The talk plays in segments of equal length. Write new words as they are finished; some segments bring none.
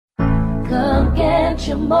present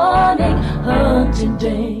your morning hunting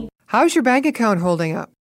day. How's your bank account holding up?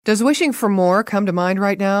 Does wishing for more come to mind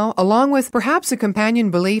right now, along with perhaps a companion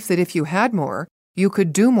belief that if you had more, you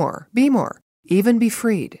could do more, be more, even be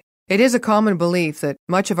freed? It is a common belief that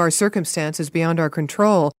much of our circumstance is beyond our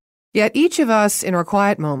control, yet each of us in our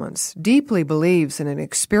quiet moments deeply believes in an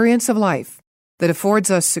experience of life that affords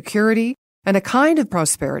us security and a kind of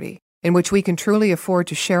prosperity in which we can truly afford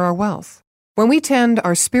to share our wealth. When we tend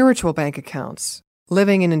our spiritual bank accounts,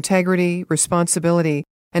 living in integrity, responsibility,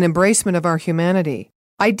 and embracement of our humanity,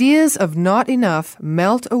 ideas of not enough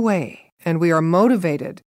melt away, and we are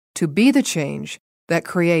motivated to be the change that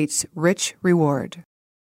creates rich reward.